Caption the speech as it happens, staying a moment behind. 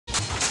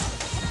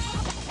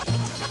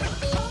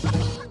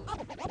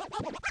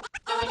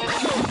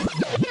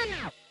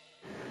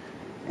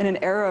In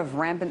an era of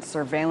rampant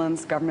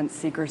surveillance, government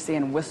secrecy,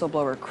 and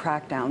whistleblower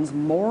crackdowns,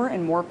 more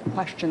and more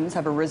questions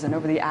have arisen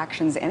over the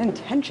actions and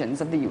intentions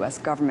of the U.S.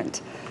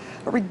 government.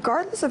 But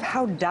regardless of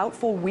how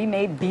doubtful we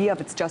may be of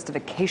its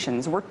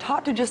justifications, we're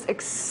taught to just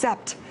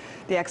accept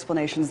the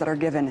explanations that are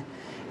given.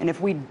 And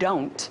if we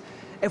don't,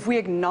 if we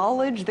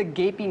acknowledge the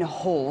gaping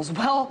holes,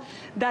 well,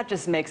 that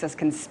just makes us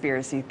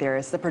conspiracy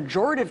theorists, the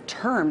pejorative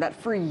term that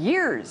for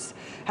years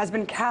has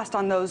been cast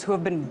on those who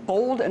have been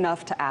bold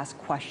enough to ask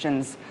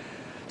questions.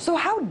 So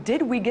how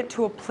did we get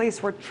to a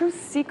place where truth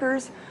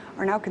seekers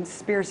are now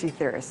conspiracy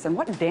theorists? And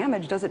what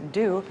damage does it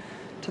do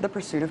to the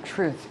pursuit of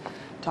truth?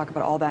 Talk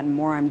about all that and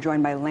more. I'm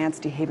joined by Lance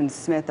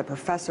DeHaven-Smith, a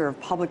professor of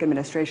public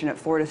administration at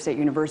Florida State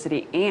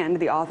University and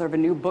the author of a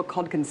new book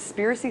called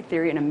Conspiracy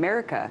Theory in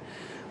America.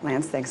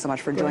 Lance, thanks so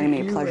much for joining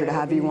me. Pleasure to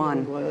have you on.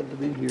 I'm glad to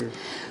be here.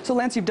 So,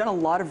 Lance, you've done a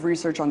lot of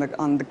research on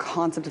the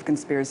concept of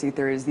conspiracy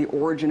theories, the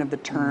origin of the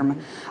term.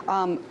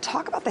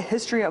 Talk about the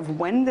history of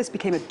when this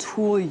became a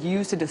tool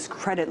used to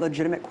discredit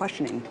legitimate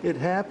questioning. It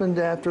happened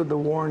after the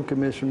Warren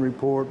Commission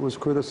report was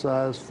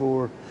criticized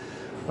for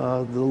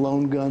the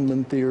lone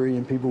gunman theory,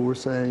 and people were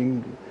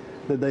saying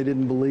that they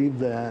didn't believe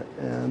that.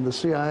 And the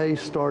CIA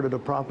started a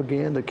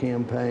propaganda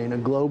campaign, a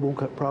global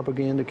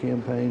propaganda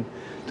campaign,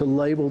 to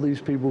label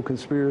these people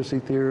conspiracy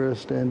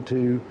theorists and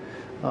to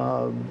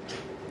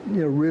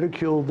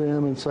ridicule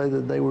them and say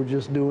that they were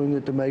just doing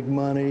it to make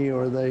money,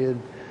 or they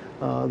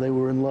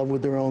were in love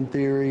with their own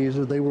theories,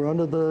 or they were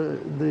under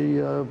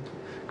the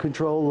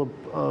control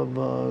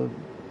of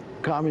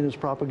communist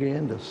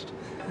propagandists.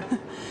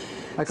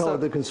 I call it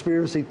the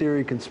conspiracy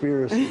theory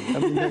conspiracy. I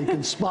mean, they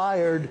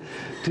conspired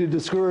to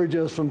discourage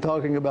us from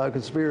talking about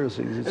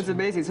conspiracies. It's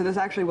amazing. So this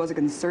actually was a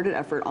concerted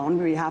effort on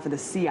behalf of the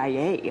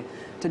CIA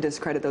to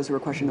discredit those who were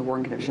questioning the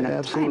Warren Commission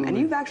at the time. And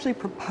you've actually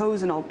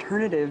proposed an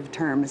alternative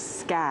term,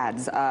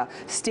 SCADs,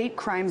 state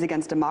crimes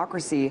against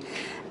democracy,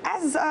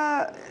 as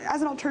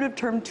an alternative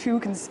term to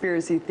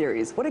conspiracy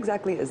theories. What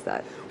exactly is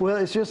that? Well,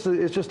 it's just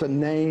a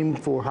name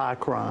for high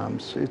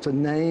crimes. It's a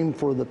name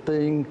for the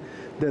thing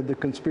that the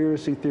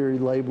conspiracy theory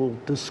label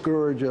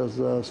discourages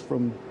us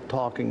from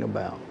talking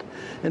about.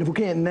 And if we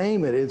can't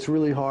name it, it's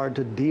really hard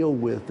to deal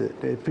with it.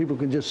 If people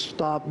can just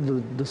stop the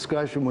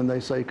discussion when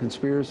they say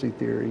conspiracy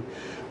theory,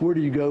 where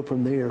do you go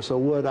from there? So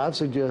what I've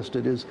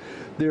suggested is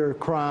there are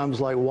crimes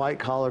like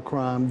white-collar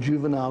crime,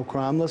 juvenile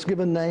crime. Let's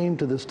give a name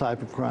to this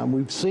type of crime.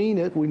 We've seen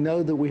it. We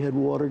know that we had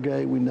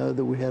Watergate. We know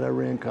that we had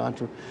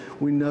Iran-Contra.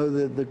 We know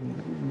that the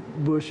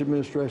Bush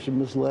administration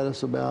misled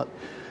us about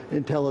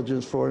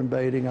intelligence for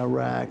invading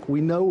Iraq. We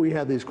know we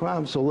have these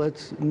crimes, so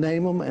let's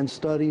name them and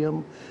study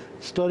them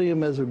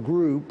as a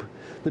group.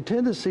 The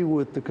tendency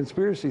with the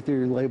conspiracy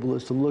theory label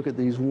is to look at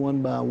these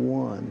one by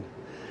one.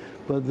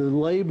 But the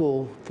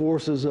label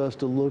forces us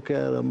to look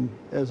at them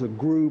as a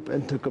group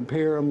and to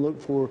compare them, look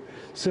for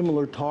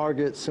similar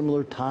targets,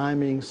 similar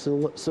timing,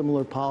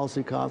 similar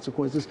policy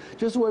consequences,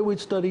 just the way we'd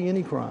study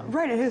any crime.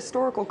 Right, in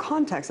historical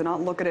context, and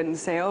not look at it and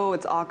say, oh,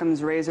 it's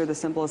Occam's razor, the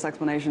simplest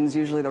explanation is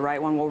usually the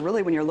right one. Well,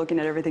 really, when you're looking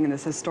at everything in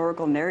this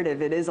historical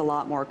narrative, it is a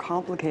lot more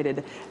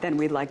complicated than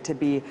we'd like to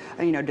be,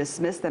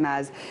 dismiss them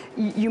as.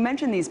 You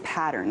mentioned these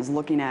patterns,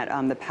 looking at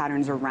the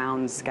patterns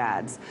around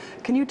SCADs.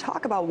 Can you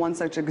talk about one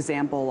such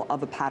example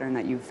of a pattern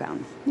that you've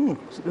found?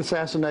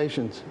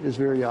 Assassinations is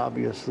very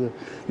obvious.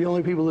 The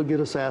only people that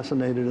get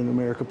assassinated in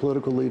America,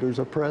 political leaders,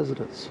 are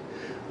presidents.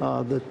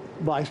 The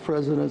vice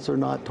presidents are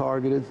not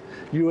targeted.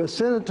 U.S.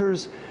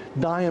 senators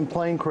die in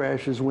plane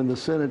crashes when the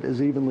Senate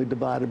is evenly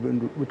divided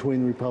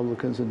between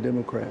Republicans and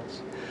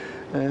Democrats.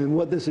 And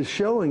what this is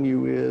showing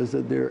you is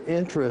that their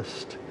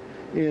interest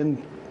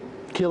in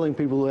killing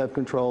people who have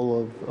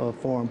control of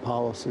foreign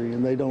policy,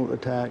 and they don't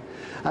attack.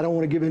 I don't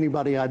want to give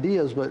anybody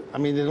ideas, but I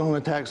mean, they don't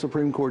attack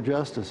Supreme Court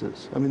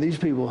justices. I mean, these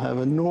people have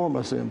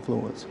enormous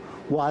influence.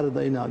 Why do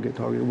they not get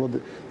targeted? Well,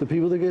 the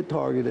people that get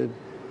targeted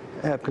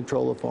have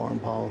control of foreign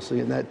policy,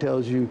 and that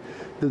tells you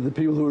that the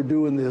people who are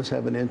doing this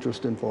have an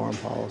interest in foreign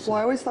policy. Well,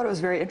 I always thought it was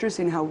very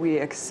interesting how we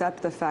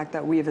accept the fact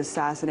that we have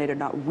assassinated,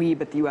 not we,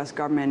 but the U.S.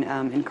 government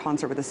in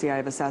concert with the CIA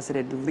have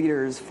assassinated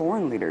leaders,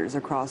 foreign leaders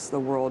across the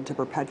world to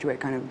perpetuate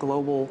kind of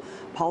global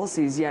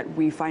policies, yet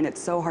we find it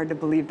so hard to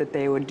believe that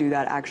they would do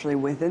that actually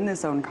within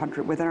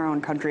our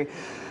own country.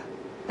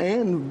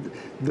 And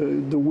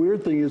the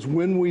weird thing is,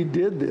 when we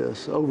did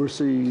this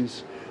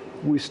overseas,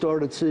 we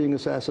started seeing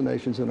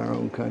assassinations in our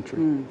own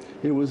country.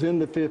 It was in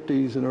the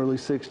 50s and early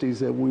 60s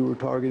that we were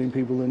targeting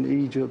people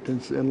in Egypt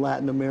and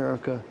Latin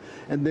America,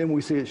 and then we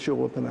see it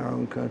show up in our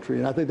own country.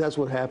 And I think that's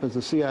what happens.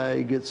 The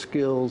CIA gets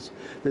skills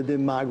that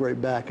then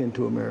migrate back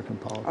into American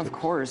politics. Of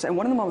course, and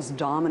one of the most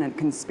dominant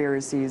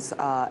conspiracies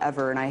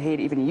ever, and I hate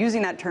even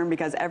using that term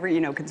because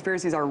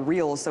conspiracies are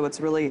real, so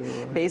it's really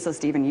baseless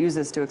to even use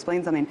this to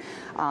explain something in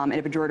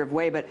a pejorative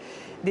way, but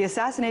the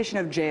assassination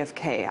of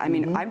JFK. I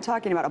mean, I'm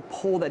talking about a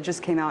poll that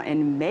just came out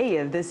in May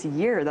of this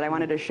year that I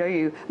wanted to show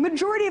you.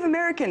 Majority of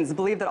Americans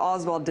believe that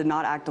Oswald did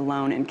not act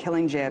alone in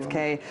killing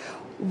JFK.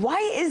 Why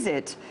is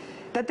it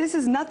that this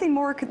is nothing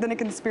more than a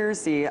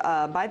conspiracy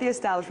by the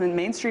establishment,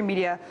 mainstream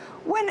media,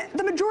 when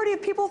the majority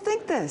of people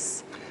think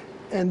this?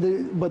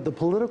 But the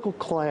political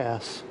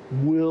class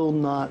will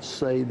not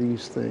say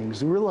these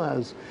things.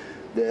 Realize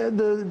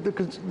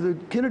the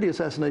Kennedy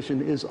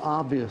assassination is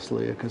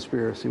obviously a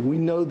conspiracy. We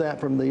know that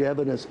from the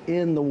evidence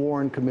in the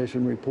Warren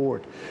Commission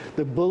report.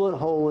 The bullet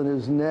hole in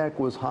his neck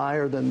was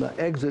higher than the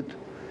exit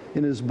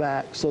in his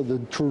back, so the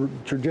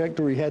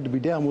trajectory had to be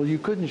down. Well, you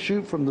couldn't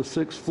shoot from the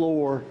 6th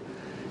floor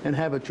and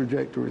have a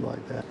trajectory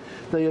like that.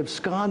 They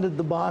absconded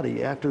the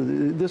body after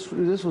this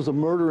was a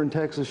murder in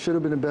Texas, should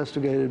have been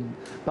investigated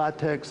by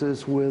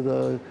Texas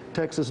with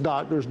Texas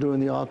doctors doing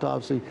the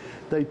autopsy.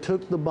 They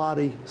took the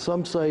body,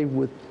 some say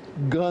with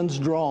guns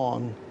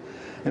drawn,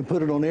 and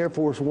put it on Air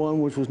Force One,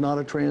 which was not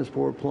a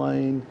transport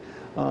plane.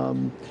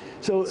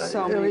 So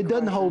it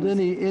doesn't hold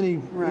any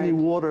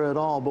water at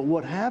all. But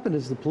what happened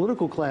is the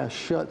political class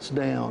shuts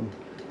down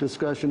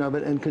discussion of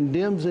it and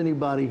condemns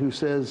anybody who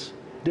says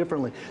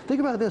differently. Think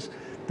about this.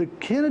 The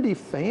Kennedy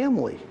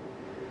family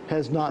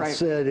has not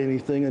said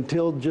anything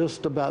until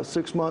just about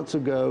 6 months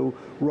ago.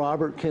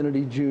 Robert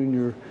Kennedy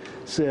Jr.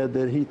 said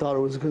that he thought it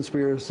was a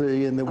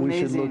conspiracy and that we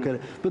should look at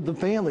it. But the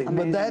family,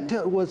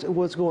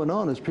 what's going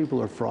on is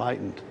people are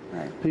frightened.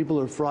 Right. People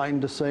are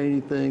frightened to say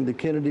anything. The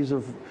Kennedys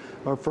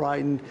are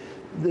frightened.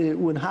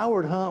 When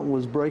Howard Hunt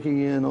was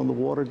breaking in on the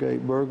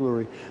Watergate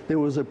burglary, there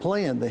was a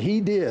plan that he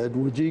did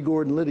with G.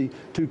 Gordon Liddy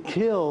to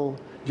kill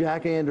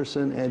Jack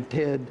Anderson and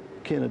Ted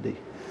Kennedy.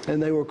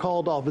 And they were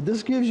called off. But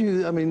this gives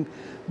you, I mean,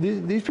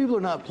 these people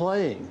are not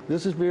playing.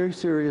 This is very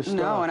serious stuff.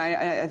 No, and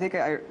I think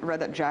I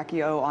read that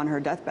Jackie O on her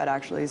deathbed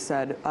actually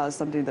said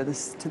something to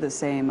the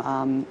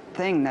same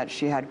thing, that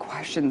she had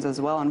questions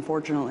as well.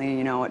 Unfortunately,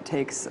 you know, it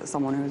takes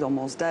someone who's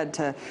almost dead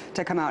to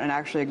come out and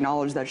actually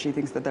acknowledge that she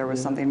thinks that there was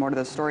something more to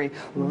the story.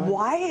 Right.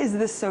 Why is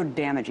this so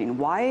damaging?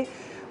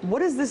 What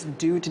does this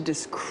do to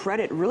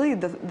discredit really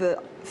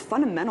the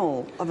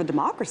fundamental of a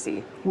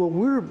democracy?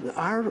 Well,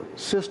 our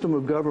system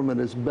of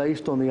government is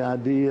based on the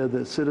idea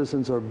that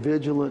citizens are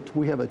vigilant.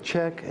 We have a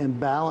check and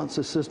balance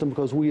system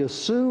because we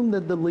assume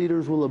that the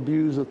leaders will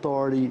abuse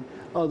authority,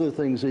 other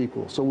things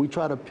equal. So we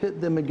try to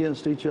pit them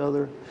against each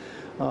other.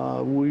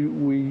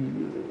 We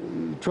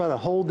try to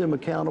hold them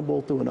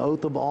accountable through an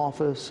oath of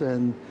office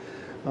and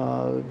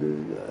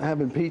have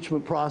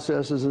impeachment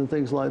processes and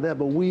things like that,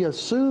 but we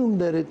assume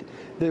that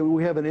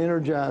we have an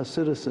energized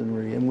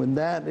citizenry, and when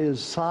that is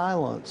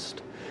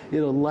silenced, it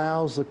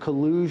allows the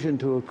collusion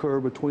to occur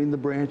between the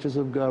branches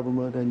of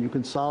government, and you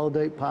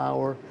consolidate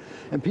power,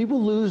 and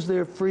people lose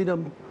their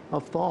freedom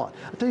of thought.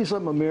 I'll tell you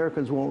something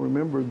Americans won't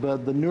remember,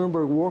 but the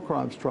Nuremberg war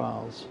crimes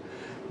trials,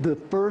 the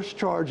first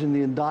charge in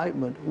the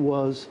indictment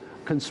was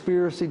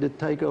conspiracy to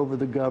take over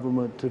the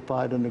government to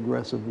fight an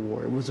aggressive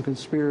war. It was a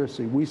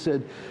conspiracy. We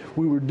said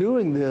we were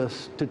doing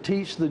this to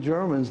teach the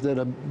Germans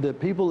that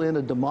people in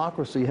a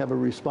democracy have a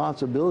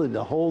responsibility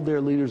to hold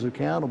their leaders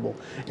accountable.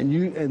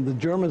 And the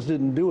Germans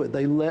didn't do it.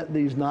 They let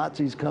these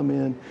Nazis come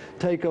in,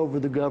 take over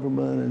the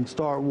government, and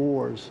start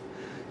wars.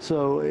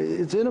 So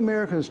it's in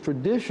Americans'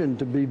 tradition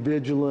to be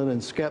vigilant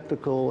and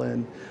skeptical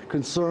and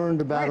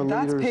concerned about a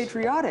leader's... That's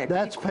patriotic.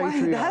 That's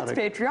patriotic. That's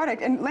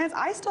patriotic. And Lance,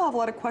 I still have a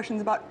lot of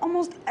questions about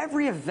almost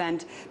every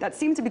event that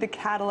seems to be the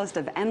catalyst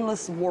of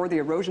endless war, the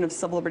erosion of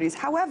civil liberties.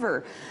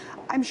 However,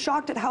 I'm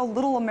shocked at how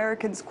little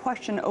Americans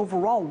question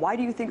overall. Why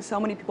do you think so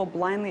many people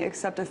blindly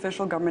accept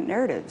official government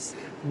narratives?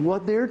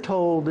 What they're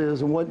told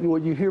is, and what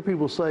you hear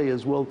people say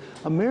is, well,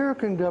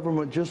 American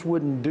government just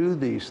wouldn't do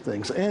these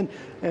things. And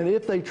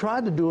if they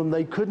tried to do them,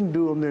 they couldn't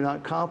do them. They're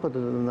not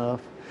competent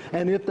enough.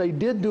 And if they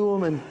did do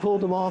them and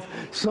pulled them off,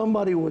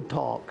 somebody would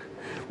talk.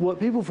 What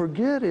people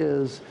forget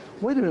is,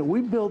 wait a minute,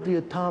 we built the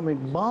atomic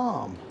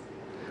bomb.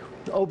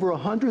 Over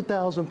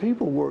 100,000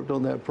 people worked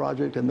on that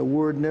project, and the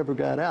word never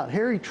got out.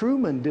 Harry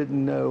Truman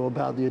didn't know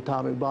about the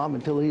atomic bomb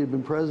until he had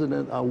been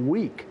president a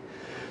week.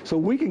 So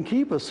we can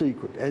keep a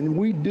secret, and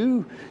we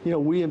do, you know,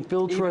 we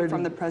infiltrated... Even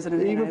from the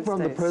President of the United States. Even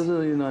from the President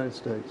of the United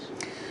States.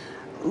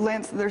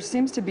 Lance, there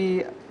seems to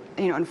be,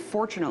 you know,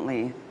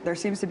 unfortunately, there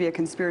seems to be a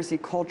conspiracy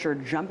culture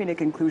jumping to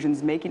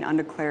conclusions, making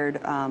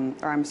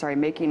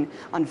making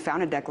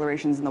unfounded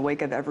declarations in the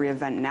wake of every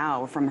event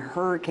now, from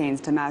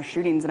hurricanes to mass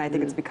shootings, and I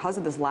think it's because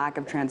of this lack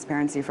of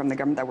transparency from the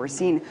government that we're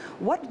seeing.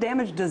 What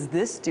damage does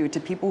this do to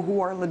people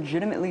who are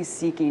legitimately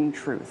seeking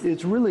truth?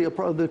 It's really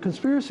the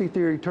conspiracy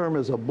theory term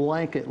is a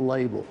blanket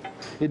label.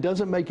 It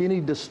doesn't make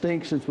any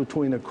distinctions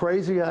between a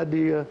crazy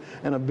idea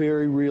and a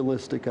very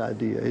realistic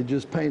idea. It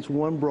just paints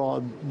one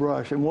broad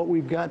brush, and what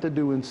we've got to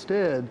do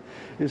instead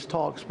is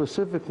talk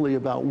specifically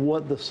about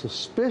what the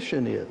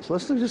suspicion is.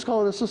 Let's just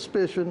call it a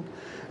suspicion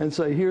and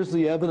say, here's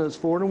the evidence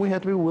for it, and we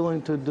have to be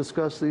willing to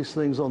discuss these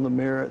things on the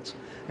merits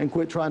and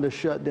quit trying to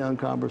shut down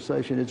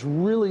conversation. It's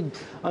really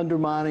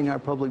undermining our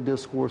public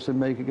discourse and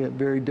making it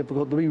very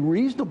difficult to be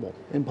reasonable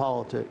in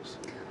politics.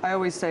 I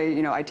always say,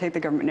 you know, I take the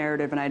government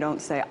narrative and I don't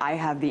say I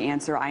have the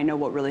answer, I know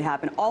what really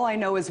happened. All I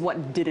know is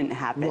what didn't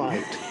happen.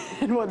 Right.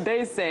 And what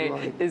they say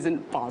Right.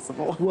 isn't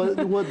possible. What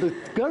the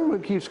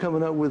government keeps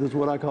coming up with is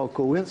what I call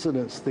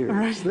coincidence theories.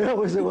 Right. They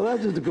always say, well,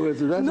 that's just a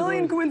coincidence. A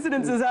million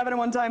coincidences happen at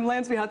one time.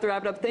 Lance, we have to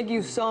wrap it up. Thank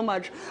you so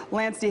much,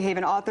 Lance D.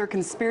 Haven, author,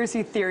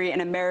 Conspiracy Theory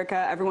in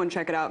America. Everyone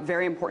check it out.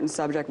 Very important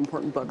subject,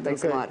 important book.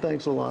 Thanks a lot.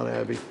 Thanks a lot,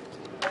 Abby.